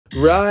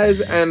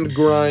Rise and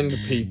grind,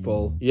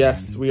 people.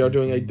 Yes, we are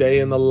doing a day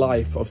in the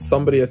life of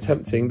somebody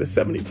attempting the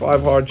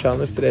 75 hard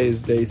challenge. Today is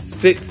day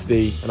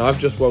 60, and I've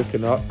just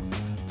woken up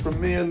from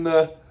me and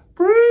the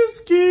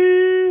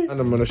brewski. And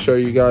I'm gonna show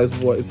you guys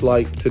what it's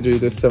like to do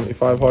this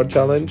 75 hard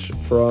challenge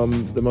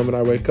from the moment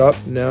I wake up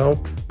now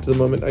to the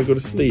moment I go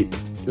to sleep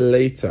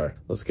later.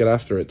 Let's get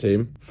after it,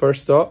 team.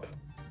 First up,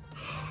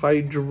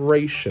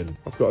 hydration.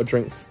 I've got to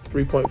drink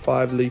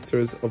 3.5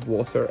 liters of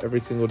water every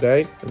single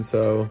day, and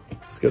so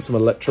let's get some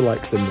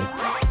electrolytes in me.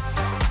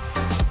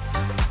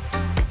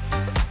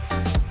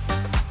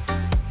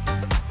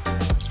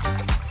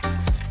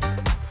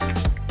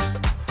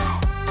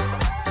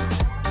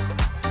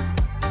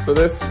 So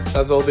this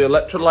has all the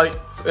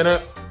electrolytes in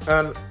it,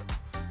 and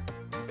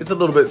it's a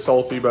little bit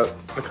salty, but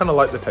I kind of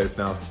like the taste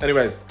now.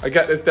 Anyways, I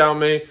get this down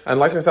me, and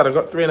like I said, I've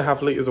got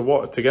 3.5 liters of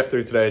water to get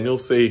through today, and you'll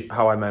see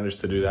how I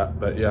managed to do that.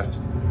 But yes,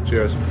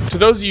 cheers. To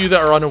those of you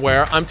that are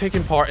unaware, I'm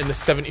taking part in the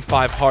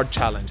 75 hard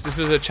challenge. This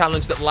is a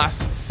challenge that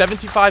lasts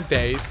 75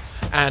 days,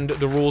 and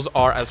the rules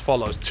are as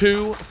follows.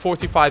 2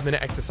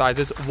 45-minute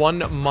exercises,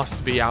 1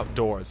 must be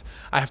outdoors.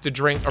 I have to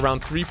drink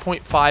around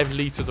 3.5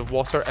 liters of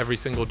water every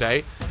single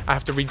day. I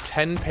have to read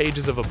 10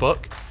 pages of a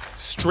book.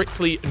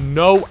 Strictly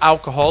no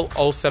alcohol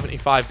all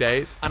 75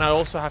 days. And I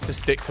also have to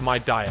stick to my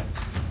diet.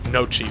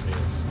 No cheat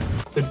meals.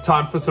 It's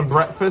time for some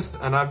breakfast,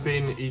 and I've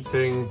been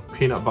eating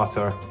peanut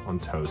butter on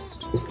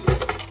toast.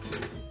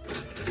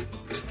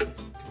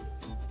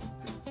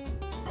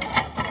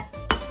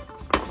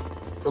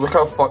 Look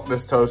how fucked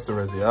this toaster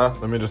is, yeah?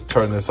 Let me just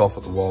turn this off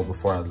at the wall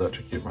before I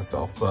electrocute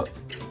myself, but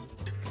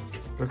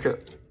look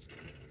at,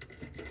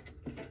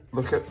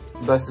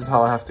 this is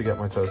how I have to get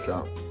my toast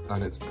out.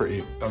 And it's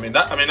pretty,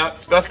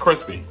 that's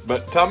crispy,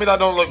 but tell me that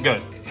don't look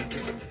good.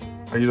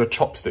 I use a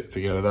chopstick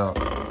to get it out.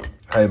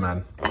 Hey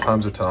man,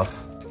 times are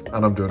tough,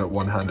 and I'm doing it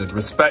one-handed.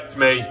 Respect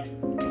me. A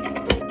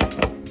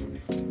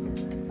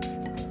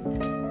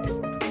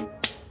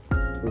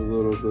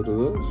little bit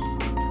of this.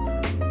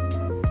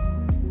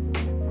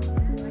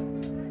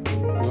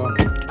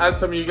 As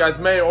some of you guys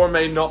may or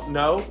may not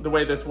know, the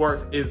way this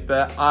works is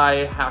that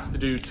I have to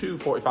do 2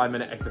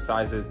 45-minute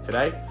exercises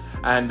today,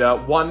 and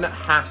 1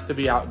 has to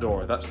be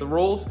outdoor. That's the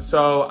rules.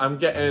 So I'm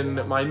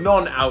getting my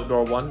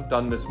non-outdoor one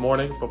done this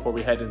morning before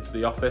we head into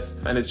the office,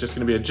 and it's just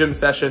gonna be a gym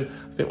session.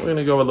 I think we're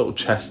gonna go a little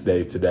chest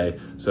day today.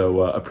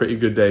 So a pretty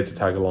good day to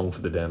tag along for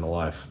the day in the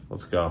life.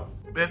 Let's go.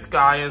 This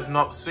guy is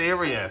not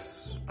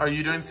serious. Are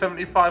you doing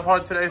 75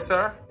 hard today,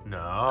 sir?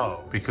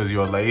 No, because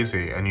you're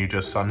lazy and you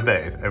just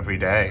sunbathe every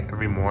day,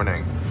 every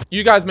morning.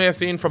 You guys may have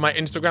seen from my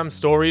Instagram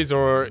stories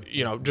or,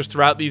 you know, just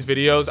throughout these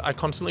videos, I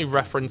constantly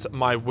reference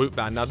my Whoop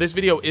band. Now, this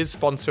video is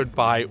sponsored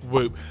by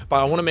Whoop,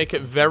 but I want to make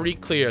it very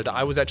clear that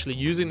I was actually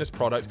using this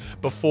product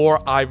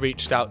before I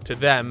reached out to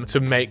them to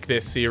make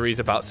this series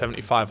about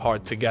 75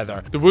 hard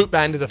together. The Whoop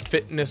band is a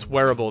fitness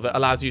wearable that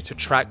allows you to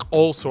track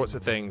all sorts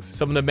of things.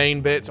 Some of the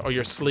main bits are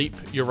your sleep,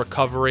 your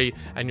recovery,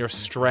 and your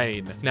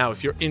strain. Now,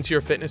 if you're into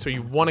your fitness or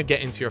you want to get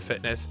into your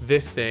fitness,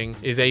 this thing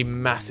is a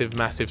massive,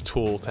 massive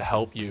tool to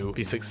help you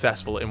be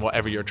successful in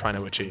whatever you're trying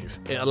to achieve.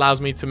 It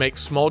allows me to make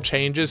small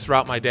changes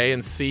throughout my day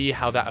and see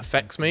how that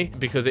affects me,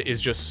 because it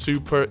is just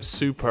super,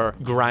 super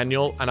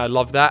granular, and I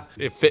love that.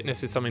 If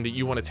fitness is something that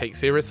you want to take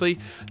seriously,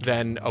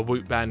 then a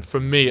Whoop band, for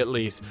me at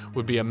least,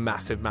 would be a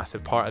massive,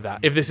 massive part of that.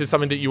 If this is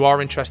something that you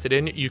are interested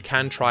in, you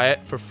can try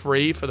it for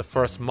free for the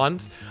first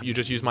month. You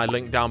just use my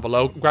link down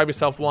below. Grab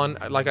yourself one.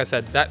 Like I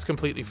said, that's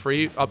completely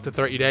free up to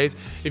 30 days.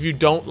 If you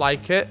don't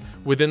like it,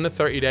 within the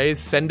 30 days,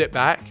 send it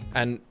back,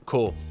 and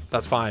cool.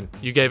 That's fine.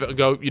 You gave it a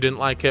go, you didn't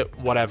like it,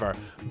 whatever.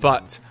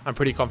 But I'm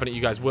pretty confident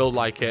you guys will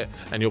like it,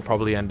 and you'll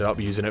probably end up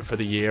using it for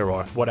the year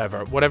or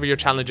whatever. Whatever your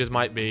challenges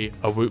might be,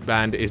 a Whoop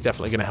band is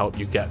definitely gonna help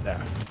you get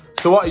there.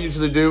 So what I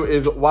usually do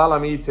is while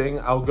I'm eating,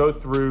 I'll go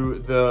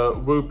through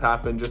the Whoop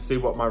app and just see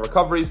what my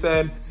recovery's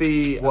saying,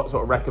 see what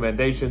sort of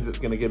recommendations it's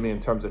gonna give me in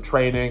terms of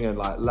training and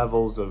like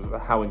levels of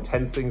how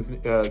intense things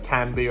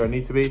can be or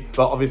need to be.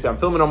 But obviously I'm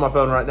filming on my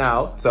phone right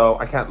now, so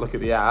I can't look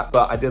at the app,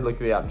 but I did look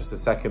at the app just a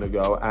second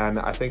ago, and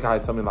I think I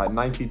had something like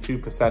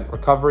 92%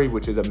 recovery,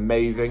 which is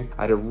amazing.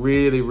 I had a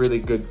really, really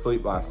good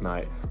sleep last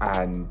night,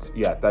 and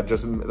yeah,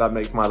 that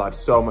makes my life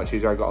so much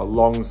easier. I got a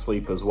long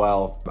sleep as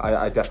well.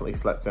 I definitely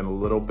slept in a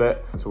little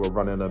bit, so we're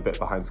running a bit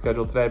behind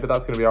schedule today, but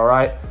that's gonna be all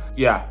right.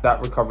 Yeah,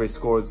 that recovery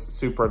score is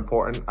super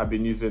important. I've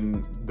been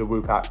using the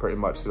Whoop app pretty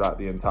much throughout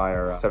the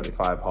entire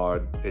 75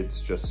 hard.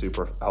 It's just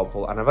super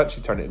helpful, and I've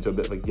actually turned it into a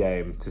bit of a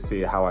game to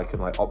see how I can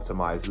like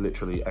optimize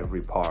literally every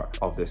part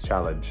of this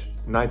challenge.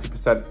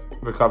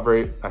 90%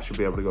 recovery, I should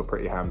be able to go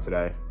pretty ham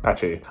today.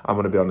 Actually, I'm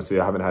gonna be honest with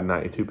you, I haven't had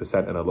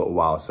 92% in a little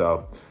while,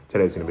 so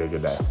today's gonna be a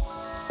good day.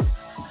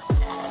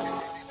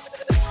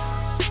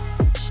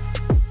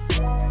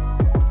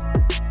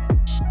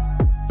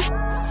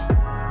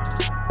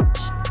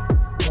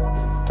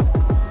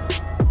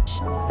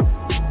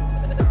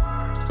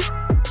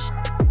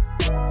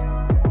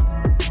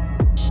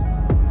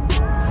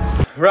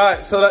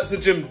 Right, so that's the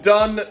gym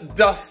done,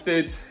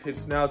 dusted.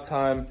 It's now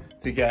time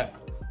to get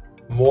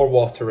more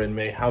water in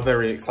me. How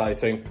very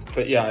exciting.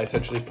 But yeah, I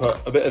essentially put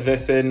a bit of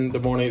this in the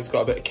morning. It's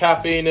got a bit of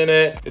caffeine in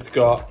it. It's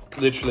got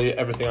literally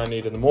everything I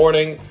need in the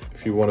morning.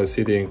 If you want to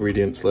see the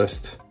ingredients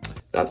list,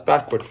 that's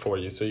backward for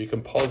you. So you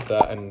can pause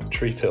that and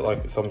treat it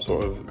like some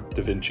sort of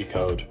Da Vinci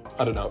Code.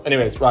 I don't know.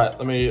 Anyways, right,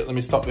 let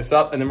me stop this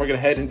up and then we're gonna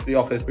head into the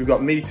office. We've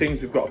got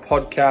meetings, we've got a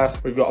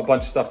podcast, we've got a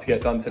bunch of stuff to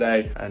get done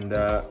today. And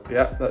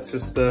yeah, that's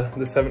just the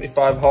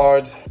 75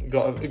 hard. We've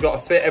got to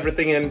fit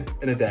everything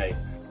in a day.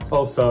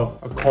 Also,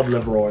 a cod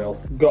liver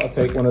oil. Got to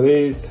take one of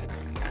these,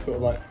 sort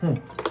of like,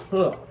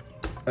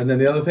 And then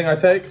the other thing I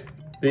take,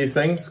 these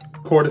things,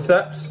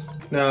 cordyceps.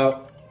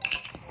 Now,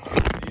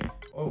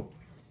 oh,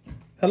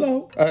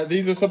 hello.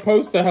 These are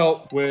supposed to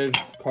help with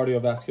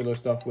cardiovascular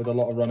stuff with a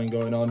lot of running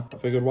going on. I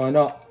figured, why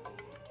not?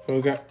 So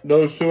we'll get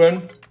those two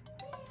in.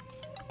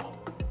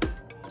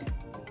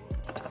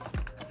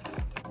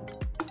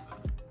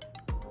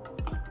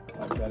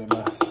 I've made a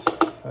mess.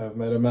 I've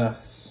made a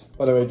mess.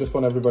 By the way, just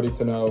want everybody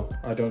to know,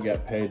 I don't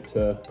get paid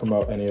to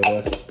promote any of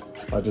this.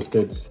 I just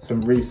did some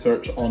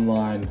research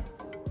online.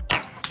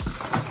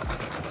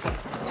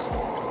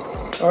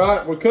 All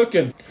right, we're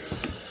cooking.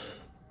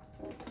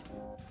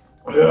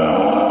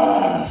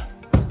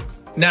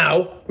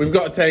 Now, we've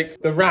got to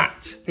take the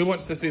rat. Who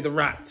wants to see the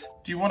rat?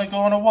 Do you want to go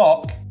on a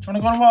walk? Do you want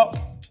to go on a walk?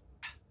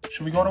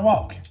 Should we go on a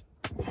walk?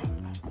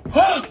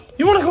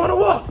 You want to go on a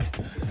walk?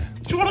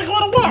 Do you want to go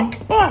on a walk?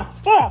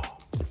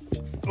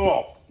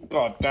 Oh,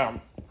 god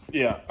damn.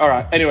 Yeah, all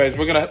right. Anyways,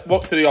 we're gonna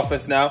walk to the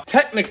office now.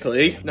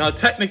 Technically,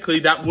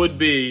 that would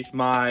be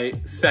my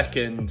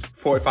second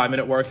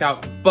 45-minute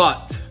workout,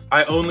 but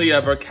I only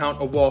ever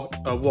count a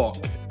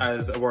walk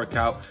as a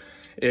workout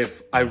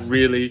if I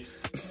really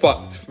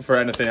fucked for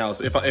anything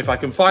else. If I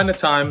can find the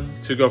time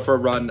to go for a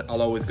run,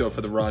 I'll always go for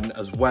the run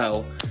as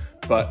well.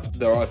 But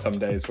there are some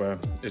days where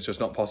it's just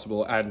not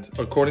possible. And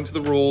according to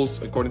the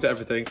rules, according to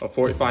everything, a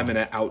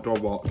 45-minute outdoor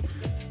walk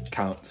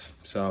counts.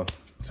 So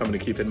something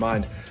to keep in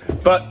mind.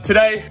 But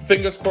today,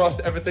 fingers crossed,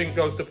 everything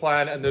goes to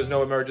plan and there's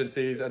no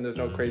emergencies and there's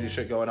no crazy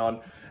shit going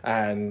on.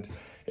 And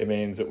it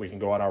means that we can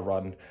go on our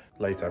run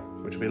later,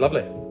 which will be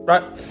lovely.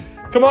 Right,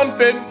 come on,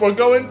 Finn, we're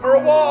going for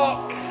a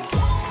walk.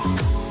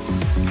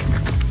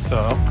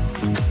 So,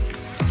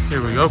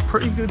 here we go,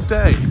 pretty good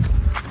day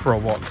for a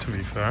walk, to be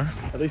fair.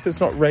 At least it's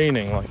not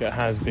raining like it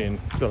has been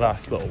the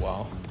last little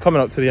while.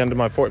 Coming up to the end of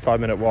my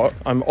 45-minute walk.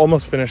 I'm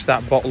almost finished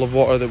that bottle of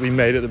water that we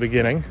made at the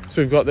beginning.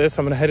 So we've got this,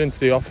 I'm gonna head into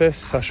the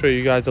office. I'll show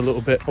you guys a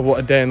little bit of what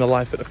a day in the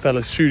life at the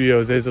Fellas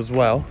Studios is as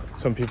well.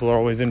 Some people are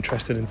always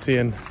interested in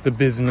seeing the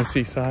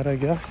businessy side, I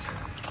guess.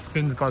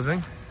 Finn's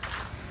buzzing.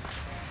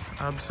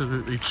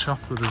 Absolutely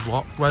chuffed with his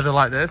walk. Weather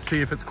like this,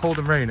 see, if it's cold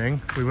and raining,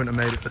 we wouldn't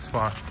have made it this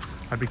far.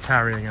 I'd be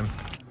carrying him.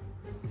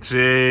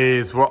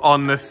 Jeez, we're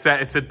on the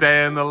set. It's a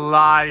day in the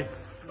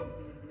life.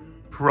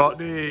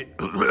 Protty.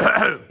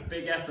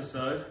 Big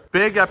episode.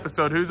 Big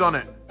episode. Who's on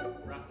it?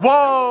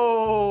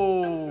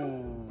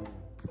 Whoa!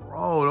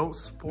 Bro, don't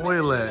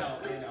spoil it.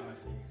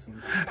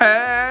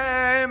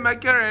 Hey,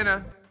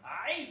 Macarena.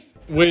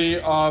 We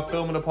are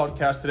filming a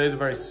podcast. Today's a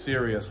very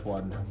serious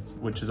one,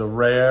 which is a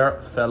rare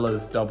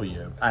Fellas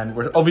W. And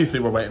we're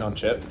waiting on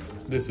Chip.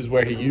 This is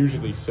where he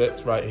usually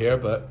sits, right here,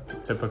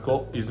 but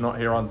typical, he's not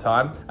here on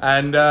time.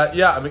 And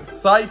yeah, I'm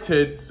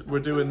excited we're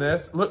doing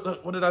this.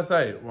 Look, what did I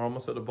say? We're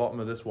almost at the bottom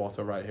of this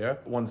water right here.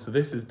 Once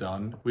this is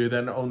done, we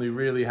then only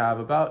really have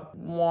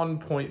about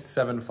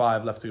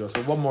 1.75 left to go.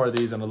 So one more of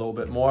these and a little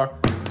bit more,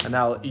 and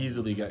I'll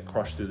easily get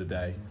crushed through the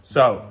day.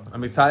 So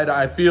I'm excited.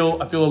 I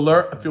feel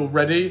alert. I feel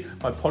ready.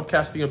 My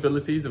podcasting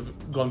abilities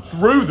have gone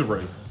through the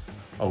roof.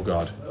 Oh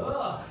God,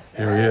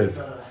 here he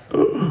is.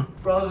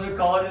 Bro's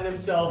recording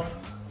himself.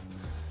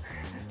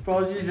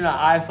 Bro's using an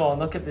iPhone.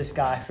 Look at this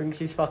guy. Thinks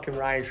he's fucking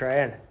Ryan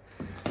Trahan.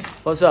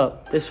 What's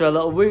up? This for a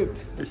little whoop,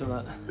 isn't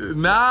it?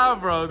 Nah,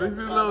 bro. This is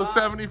a little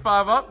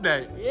 75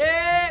 update.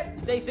 Yeah!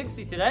 It's day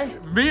 60 today.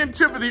 Me and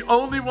Chip are the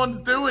only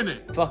ones doing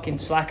it. Fucking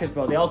slackers,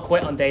 bro. They all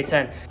quit on day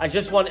 10. I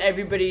just want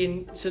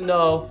everybody to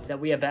know that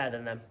we are better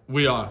than them.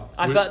 We are.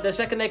 I felt the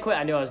second they quit,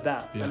 I knew I was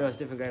better. Yeah. I knew I was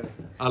different gravy.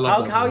 I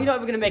love that. How are you not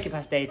even going to make it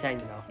past day 10,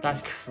 you know?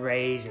 That's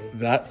crazy.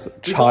 That's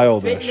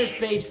childish.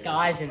 Fitness-based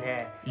guys in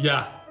here.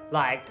 Yeah.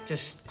 Like,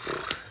 just...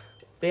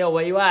 Theo,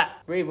 where you at?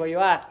 Reeve, where you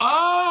at?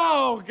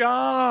 Oh,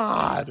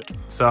 God.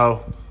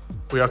 So,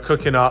 we are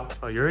cooking up.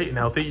 Oh, you're eating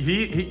healthy.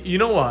 You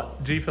know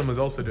what? G-Film was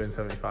also doing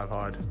 75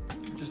 hard.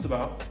 Just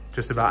about.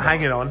 Just about.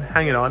 Hanging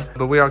on.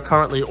 But we are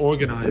currently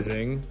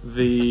organizing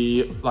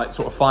the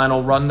sort of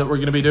final run that we're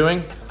going to be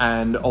doing.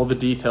 And all the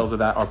details of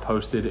that are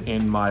posted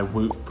in my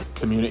Whoop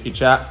community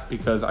chat,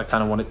 because I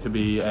kind of want it to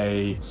be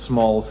a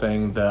small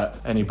thing that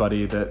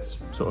anybody that's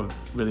sort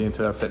of really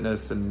into their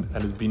fitness and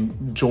has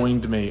been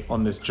joined me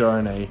on this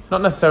journey,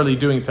 not necessarily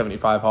doing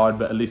 75 hard,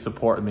 but at least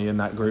supporting me in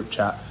that group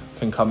chat,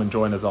 can come and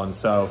join us on.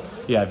 So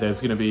yeah,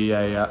 there's going to be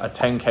a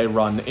 10K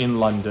run in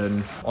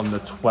London on the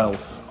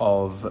 12th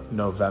of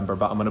November,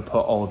 but I'm going to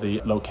put all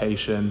the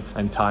location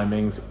and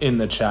timings in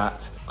the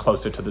chat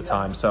closer to the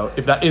time. So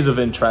if that is of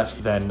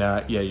interest, then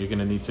yeah, you're going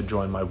to need to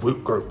join my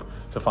Whoop group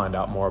to find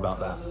out more about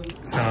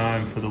that.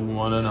 Time for the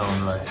one and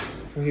only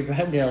Free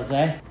bread deals,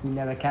 eh? You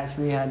never catch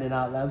me handing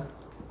out them.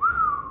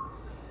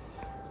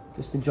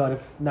 Just enjoy the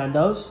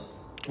Nando's.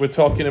 We're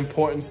talking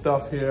important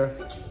stuff here.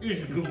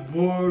 He's a good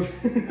boy.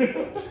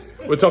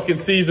 We're talking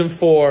season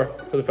 4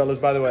 for the fellas.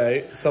 By the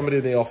way, somebody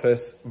in the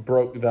office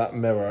broke that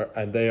mirror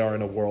and they are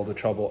in a world of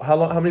trouble.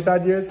 How many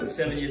bad years?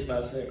 7 years,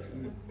 bad sex.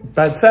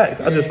 Bad sex?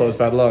 I just thought it was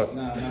bad luck.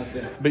 No, that's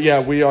it. But yeah,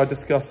 we are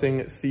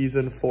discussing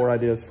season 4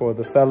 ideas for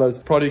the fellas.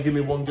 Probably give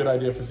me one good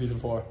idea for season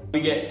 4.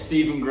 We get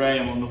Stephen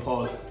Graham on the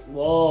pod.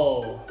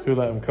 Whoa. Who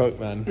let him cook,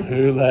 man?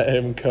 Who let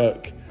him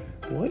cook?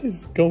 What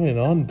is going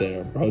on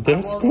there, bro?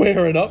 They're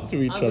squaring up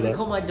to each I'm gonna other.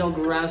 call my dog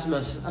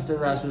Rasmus after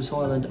Rasmus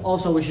Hoyland.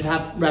 Also, we should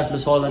have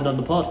Rasmus Hoyland on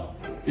the pod.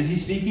 Does he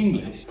speak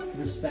English?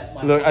 Respect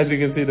my Look, as you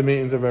can see, the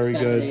meetings are very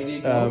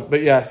good.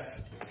 But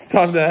yes, it's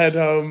time to head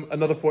home.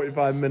 Another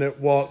 45-minute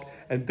walk.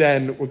 And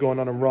then we're going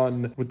on a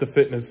run with the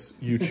fitness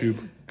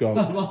YouTube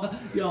goat.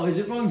 Yo, is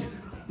it wrong to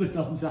grab a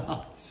dog's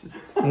ass?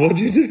 What'd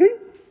you do?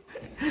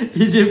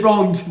 Is it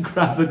wrong to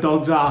grab a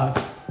dog's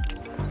ass?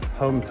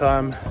 Home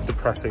time,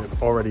 depressing. It's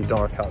already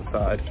dark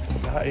outside.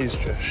 That is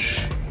just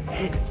shit.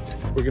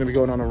 We're gonna be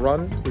going on a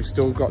run. We've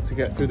still got to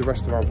get through the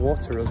rest of our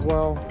water as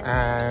well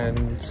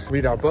and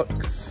read our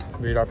books,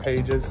 read our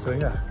pages. So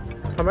yeah,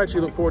 I'm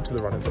actually looking forward to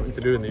the run. It's something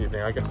to do in the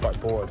evening. I get quite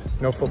bored.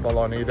 No football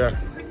on either.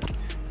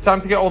 It's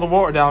time to get all the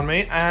water down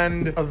me,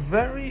 and a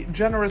very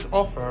generous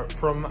offer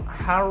from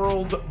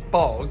Harold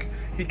Bog.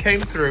 He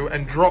came through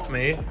and dropped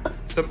me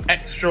some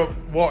extra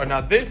water.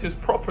 Now this is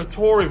proper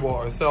Tory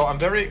water, so I'm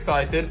very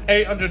excited.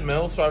 800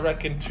 ml, so I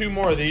reckon 2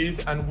 more of these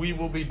and we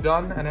will be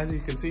done. And as you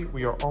can see,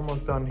 we are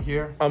almost done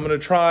here. I'm gonna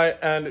try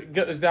and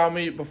get this down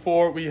me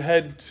before we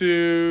head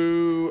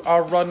to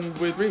our run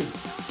with Reed.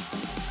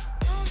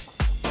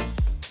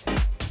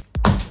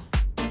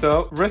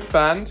 So,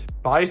 wristband,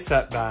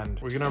 bicep band.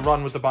 We're gonna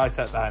run with the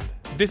bicep band.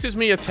 This is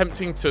me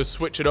attempting to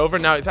switch it over.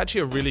 Now, it's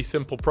actually a really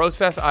simple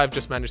process. I've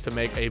just managed to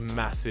make a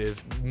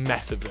massive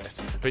mess of this.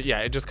 But yeah,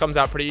 it just comes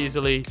out pretty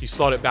easily. You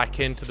slot it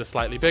back into the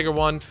slightly bigger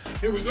one.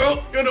 Here we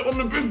go, get it on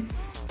the big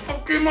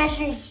fucking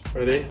muscles.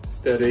 Ready,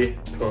 steady,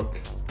 cook.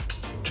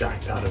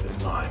 Jacked out of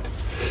his mind.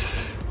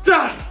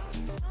 Da!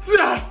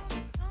 Da!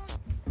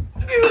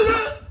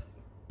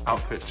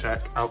 Outfit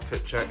check,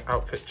 outfit check,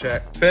 outfit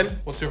check. Finn,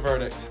 what's your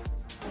verdict?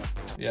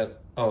 Yeah,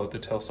 oh, the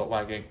tail stopped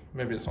wagging.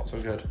 Maybe it's not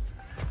so good.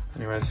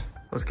 Anyways,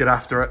 let's get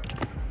after it.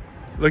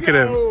 Look at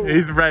him,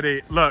 he's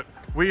ready. Look,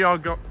 we all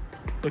got,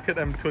 look at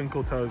them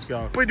twinkle toes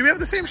go. Wait, do we have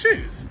the same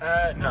shoes? No,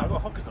 I've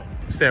got Hockers on.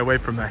 Stay away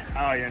from me.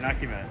 Oh, you're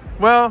Nike man.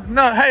 Well,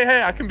 no,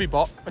 hey, I can be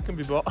bought. I can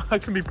be bought. I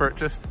can be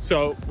purchased.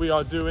 So we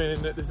are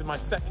doing, this is my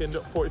second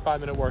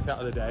 45-minute workout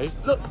of the day.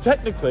 Look,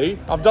 technically,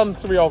 I've done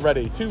 3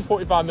 already. 2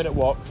 45-minute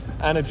walks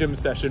and a gym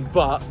session,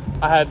 but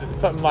I had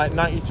something like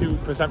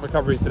 92%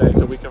 recovery today,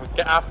 so we can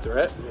get after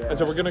it. Yeah. And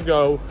so we're gonna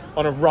go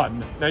on a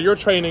run. Now you're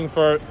training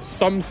for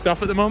some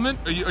stuff at the moment.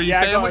 Are you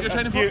saying what you're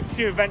training for? A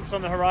few events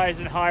on the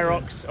horizon, High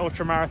Rocks,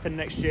 Ultra Marathon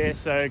next year,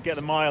 so get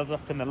the miles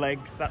up in the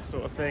legs, that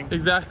sort of thing.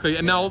 Exactly,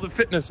 and now all the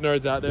fitness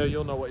nerds out there,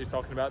 you'll know what he's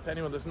talking about. To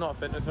anyone that's not a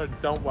fitness nerd,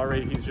 don't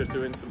worry, he's just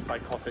doing some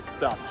psychotic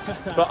stuff.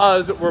 But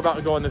us, we're about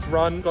to go on this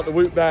run. Got the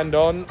Whoop band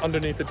on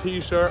underneath the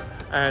t-shirt,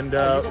 and you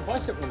got a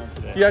bicep one on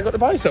today? Yeah, I got the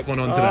bicep one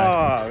on today.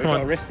 Oh, we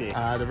got a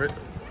wristy.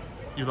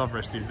 You love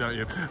wristies, don't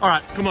you? All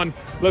right, come on,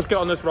 let's get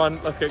on this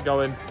run. Let's get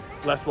going.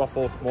 Less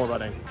waffle, more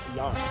running.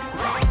 Yeah.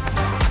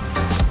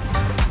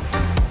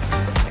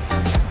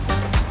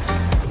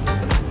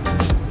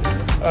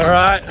 All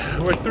right,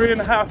 we're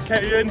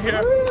 3.5K in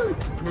here.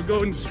 We're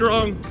going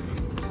strong.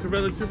 It's a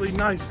relatively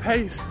nice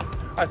pace.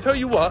 I tell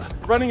you what,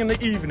 running in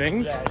the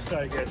evenings it's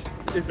so good.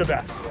 is the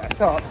best.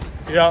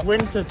 Yeah.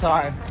 Winter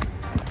time.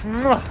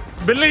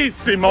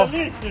 Bellissimo.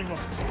 Bellissimo.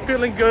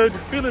 Feeling good,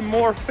 feeling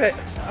more fit.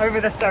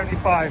 Over the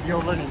 75,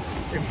 your running's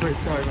improved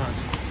so much.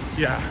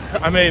 Yeah,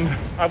 I mean,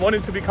 I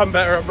wanted to become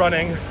better at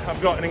running.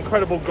 I've got an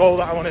incredible goal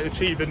that I want to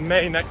achieve in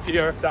May next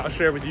year that I'll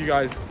share with you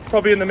guys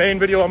probably in the main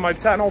video on my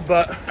channel,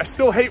 but I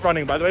still hate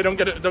running, by the way. Don't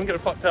get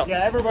it fucked up.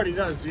 Yeah, everybody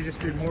does. You just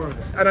do more of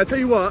it. And I tell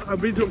you what,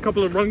 I've been to a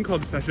couple of run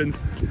club sessions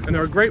and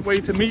they're a great way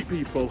to meet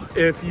people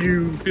if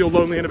you feel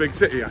lonely in a big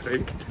city, I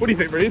think. What do you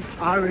think, Reeve?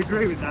 I would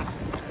agree with that.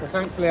 Well,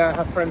 thankfully I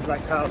have friends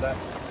like Carl that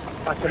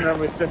I can run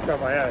with just on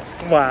my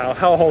own. Wow,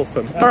 how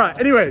wholesome. All right,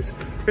 anyways,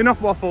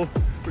 enough waffle.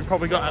 We've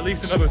probably got at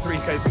least another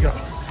 3K to go.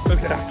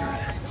 Let's get after it.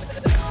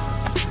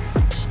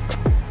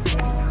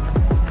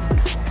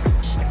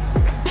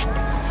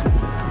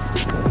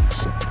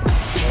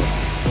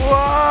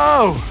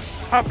 Whoa!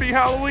 Happy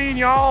Halloween,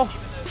 y'all.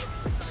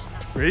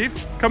 Reeve,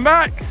 come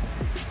back.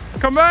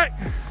 Come back.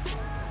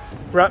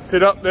 Wrapped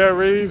it up there,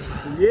 Reeve.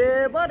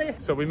 Yeah, buddy.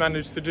 So we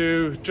managed to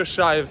do just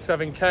shy of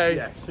 7K.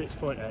 Yeah,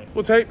 6.8.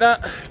 We'll take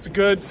that. It's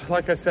good.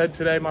 Like I said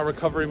today, my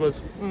recovery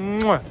was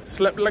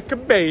slept like a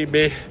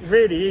baby.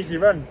 Really easy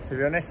run, to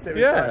be honest. It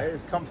was, it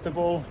was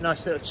comfortable.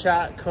 Nice little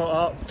chat, caught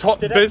up.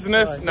 Top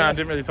business? Nah, I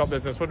didn't really top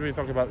business. What did we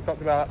talk about? We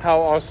talked about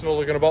how Arsenal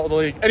are going to bottle the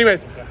league.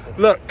 Anyways,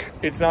 look,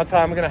 it's now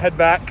time. I'm going to head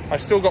back. I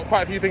still got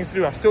quite a few things to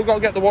do. I've still got to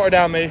get the water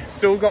down me.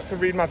 Still got to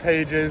read my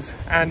pages.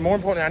 And more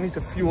importantly, I need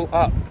to fuel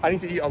up. I need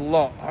to eat a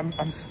lot.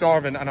 I'm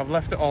starving and I've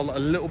left it all a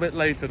little bit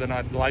later than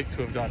I'd like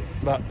to have done.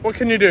 But what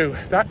can you do?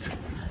 That's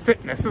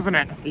fitness, isn't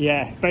it?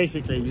 Yeah,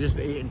 basically, you just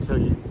eat until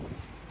you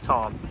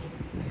can't.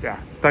 Yeah,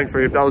 thanks,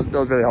 Reeve. That was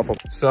really helpful.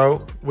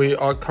 So we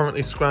are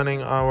currently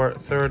scanning our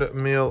third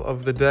meal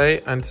of the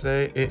day, and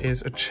today it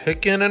is a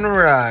chicken and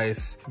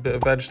rice. A bit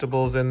of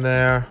vegetables in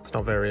there. It's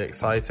not very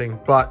exciting,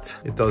 but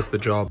it does the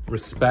job.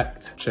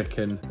 Respect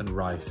chicken and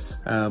rice.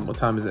 What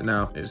time is it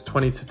now? It's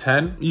 20 to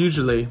 10.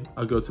 Usually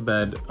I go to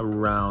bed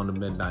around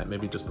midnight,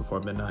 maybe just before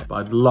midnight, but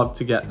I'd love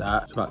to get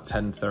that to about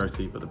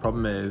 10:30. But the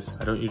problem is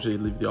I don't usually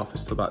leave the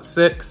office till about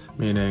 6,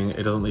 meaning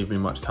it doesn't leave me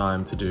much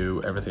time to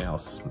do everything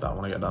else that I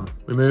want to get done.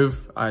 We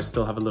move. I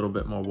still have a little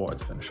bit more water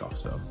to finish off,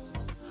 so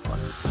fine.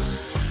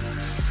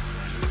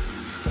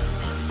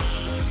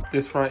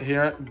 This right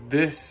here,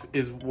 this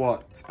is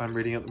what I'm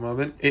reading at the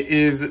moment. It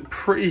is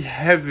pretty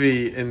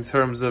heavy in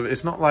terms of,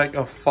 it's not like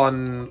a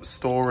fun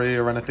story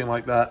or anything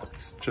like that.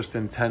 It's just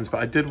intense,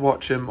 but I did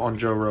watch him on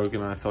Joe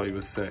Rogan and I thought he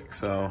was sick.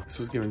 So this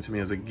was given to me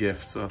as a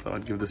gift, so I thought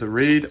I'd give this a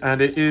read. And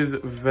it is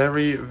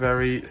very,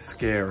 very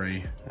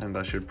scary. And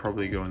I should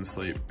probably go and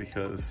sleep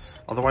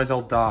because otherwise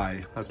I'll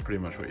die. That's pretty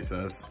much what he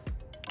says.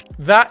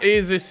 That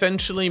is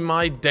essentially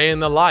my day in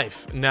the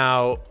life.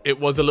 Now, it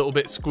was a little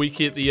bit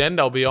squeaky at the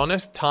end, I'll be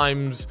honest.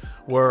 Times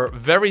were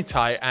very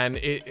tight, and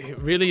it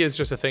really is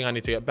just a thing I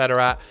need to get better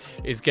at,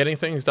 is getting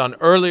things done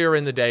earlier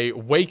in the day,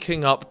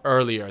 waking up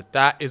earlier.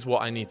 That is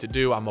what I need to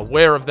do. I'm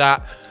aware of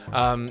that,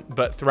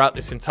 but throughout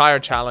this entire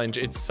challenge,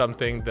 it's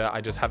something that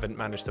I just haven't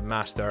managed to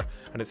master,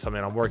 and it's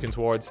something I'm working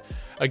towards.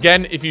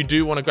 Again, if you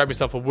do want to grab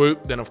yourself a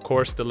Whoop, then of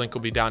course the link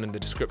will be down in the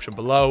description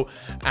below.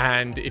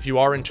 And if you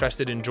are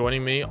interested in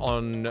joining me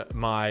on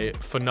my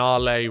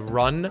finale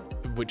run,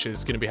 which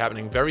is going to be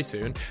happening very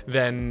soon,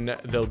 then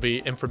there'll be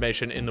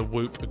information in the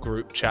Whoop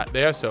group chat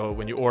there. So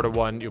when you order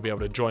one, you'll be able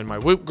to join my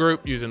Whoop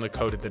group using the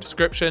code in the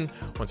description.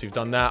 Once you've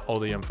done that, all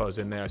the info's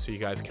in there, so you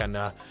guys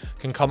can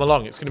come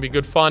along. It's going to be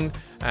good fun,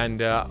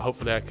 and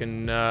hopefully I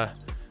can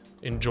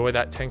enjoy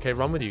that 10K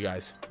run with you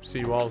guys. See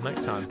you all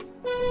next time.